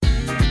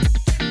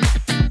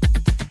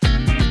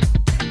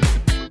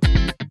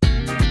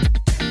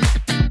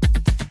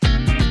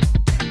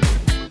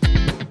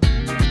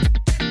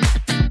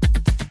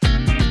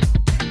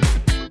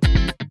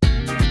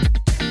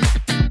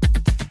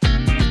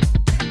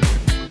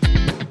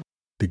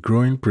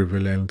growing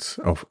prevalence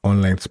of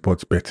online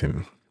sports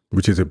betting,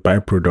 which is a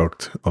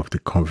byproduct of the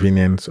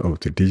convenience of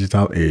the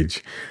digital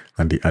age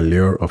and the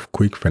allure of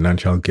quick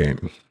financial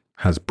gain,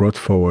 has brought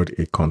forward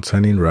a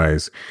concerning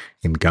rise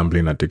in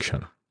gambling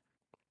addiction.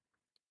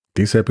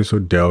 This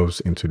episode delves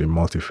into the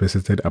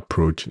multifaceted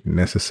approach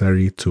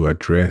necessary to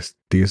address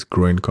this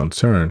growing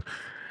concern,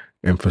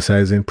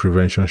 emphasizing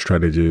prevention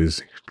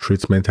strategies,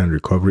 treatment and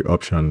recovery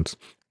options,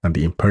 and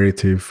the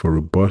imperative for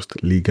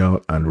robust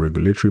legal and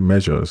regulatory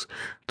measures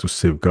to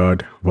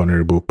safeguard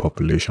vulnerable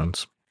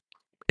populations.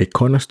 A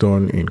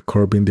cornerstone in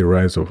curbing the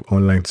rise of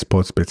online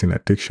sports betting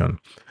addiction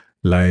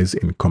lies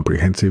in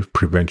comprehensive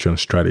prevention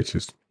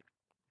strategies.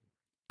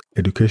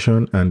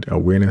 Education and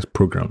awareness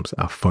programs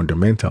are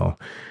fundamental,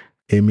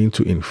 aiming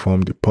to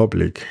inform the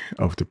public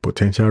of the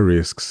potential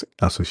risks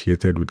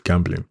associated with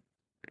gambling.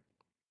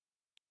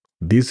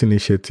 These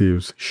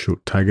initiatives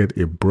should target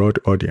a broad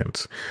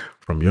audience,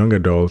 from young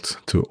adults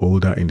to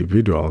older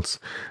individuals,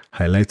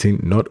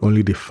 highlighting not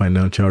only the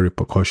financial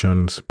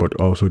repercussions but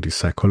also the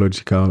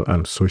psychological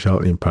and social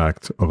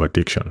impact of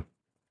addiction.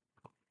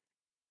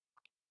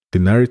 The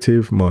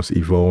narrative must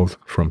evolve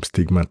from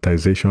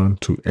stigmatization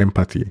to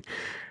empathy,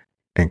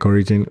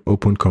 encouraging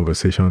open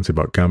conversations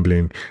about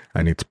gambling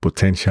and its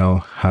potential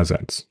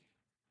hazards.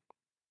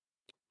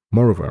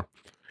 Moreover,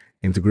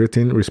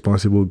 integrating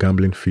responsible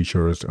gambling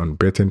features on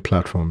betting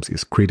platforms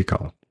is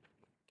critical.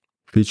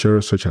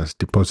 Features such as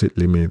deposit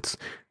limits,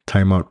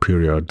 timeout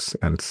periods,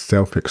 and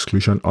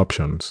self-exclusion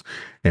options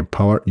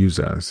empower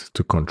users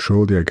to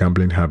control their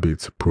gambling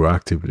habits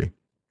proactively.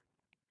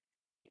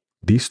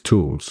 These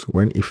tools,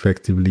 when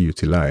effectively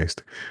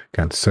utilized,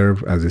 can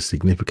serve as a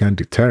significant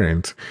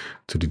deterrent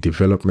to the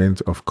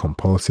development of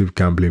compulsive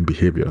gambling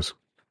behaviors.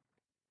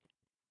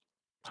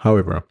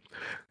 However,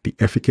 the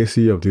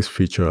efficacy of these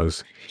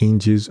features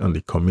hinges on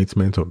the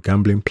commitment of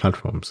gambling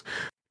platforms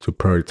to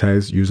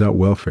prioritize user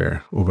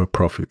welfare over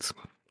profits,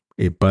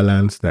 a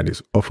balance that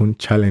is often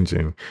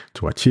challenging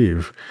to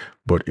achieve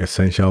but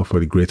essential for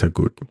the greater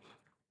good.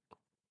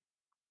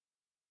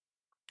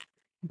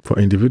 For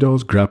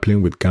individuals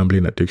grappling with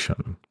gambling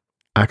addiction,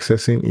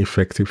 accessing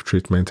effective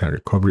treatment and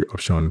recovery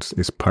options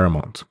is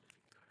paramount.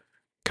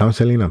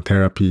 Counseling and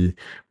therapy,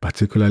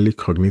 particularly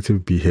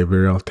cognitive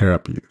behavioral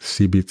therapy,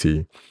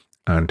 CBT,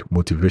 and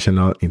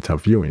motivational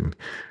interviewing,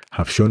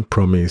 have shown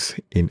promise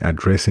in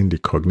addressing the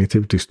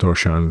cognitive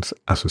distortions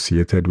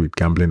associated with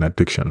gambling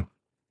addiction.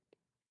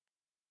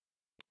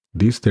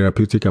 These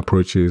therapeutic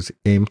approaches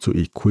aim to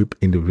equip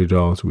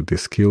individuals with the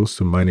skills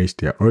to manage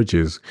their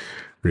urges,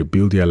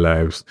 rebuild their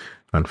lives,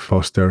 and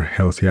foster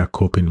healthier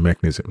coping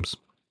mechanisms.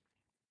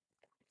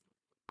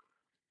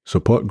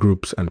 Support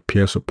groups and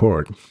peer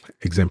support,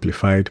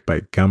 exemplified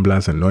by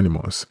Gamblers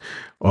Anonymous,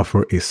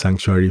 offer a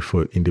sanctuary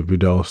for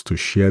individuals to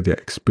share their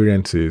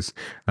experiences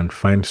and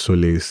find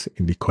solace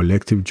in the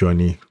collective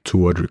journey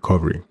toward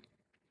recovery.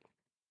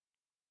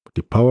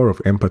 The power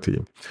of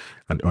empathy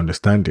and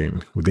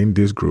understanding within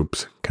these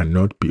groups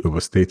cannot be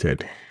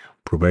overstated,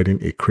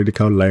 providing a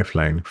critical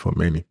lifeline for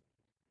many.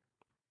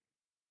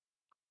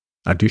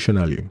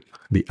 Additionally,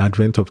 the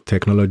advent of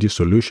technology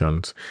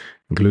solutions,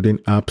 including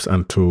apps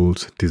and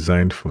tools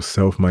designed for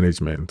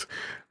self-management,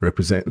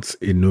 represents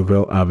a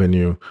novel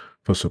avenue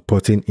for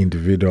supporting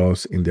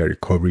individuals in their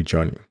recovery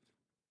journey.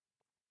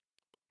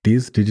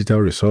 These digital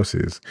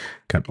resources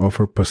can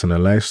offer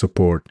personalized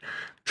support,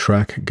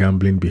 track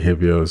gambling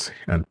behaviors,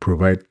 and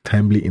provide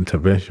timely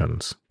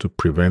interventions to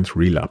prevent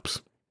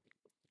relapse.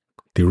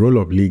 The role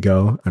of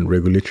legal and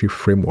regulatory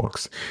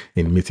frameworks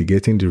in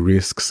mitigating the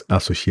risks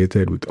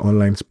associated with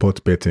online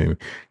sports betting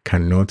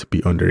cannot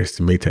be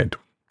underestimated.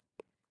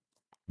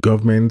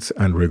 Governments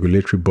and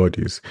regulatory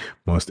bodies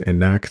must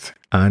enact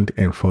and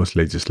enforce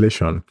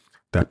legislation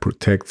that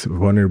protects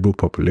vulnerable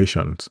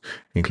populations,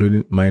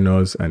 including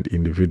minors and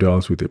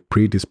individuals with a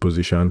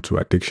predisposition to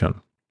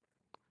addiction.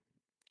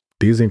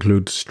 These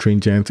include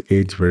stringent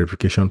age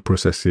verification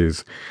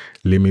processes,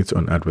 limits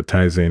on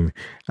advertising,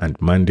 and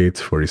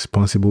mandates for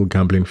responsible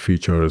gambling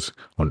features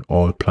on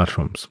all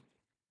platforms.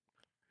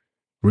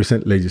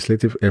 Recent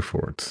legislative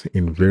efforts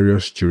in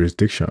various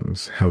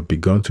jurisdictions have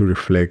begun to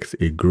reflect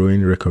a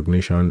growing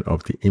recognition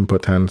of the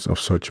importance of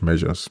such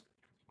measures.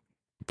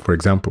 For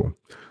example,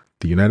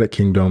 the United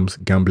Kingdom's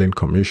Gambling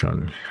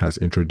Commission has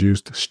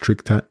introduced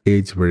stricter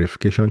age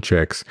verification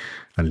checks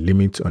and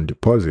limits on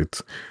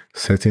deposits,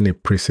 setting a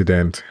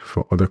precedent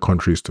for other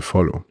countries to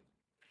follow.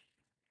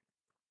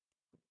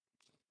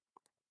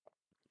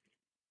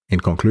 In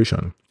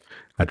conclusion,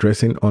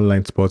 addressing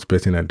online sports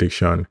betting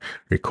addiction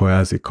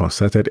requires a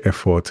concerted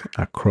effort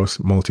across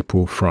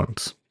multiple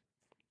fronts.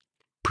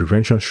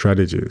 Prevention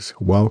strategies,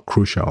 while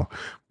crucial,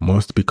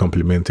 must be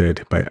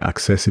complemented by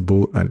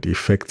accessible and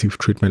effective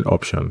treatment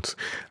options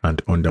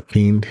and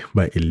underpinned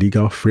by a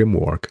legal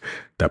framework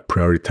that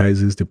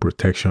prioritizes the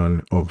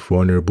protection of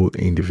vulnerable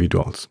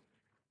individuals.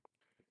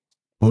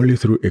 Only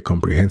through a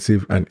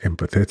comprehensive and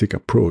empathetic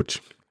approach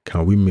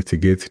can we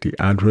mitigate the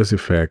adverse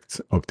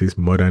effects of this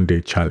modern-day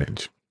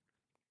challenge.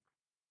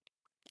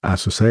 As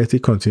society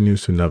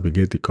continues to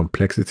navigate the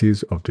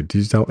complexities of the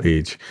digital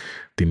age,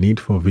 the need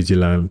for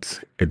vigilance,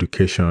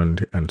 education,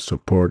 and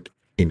support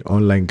in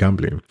online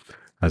gambling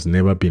has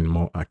never been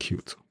more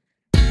acute.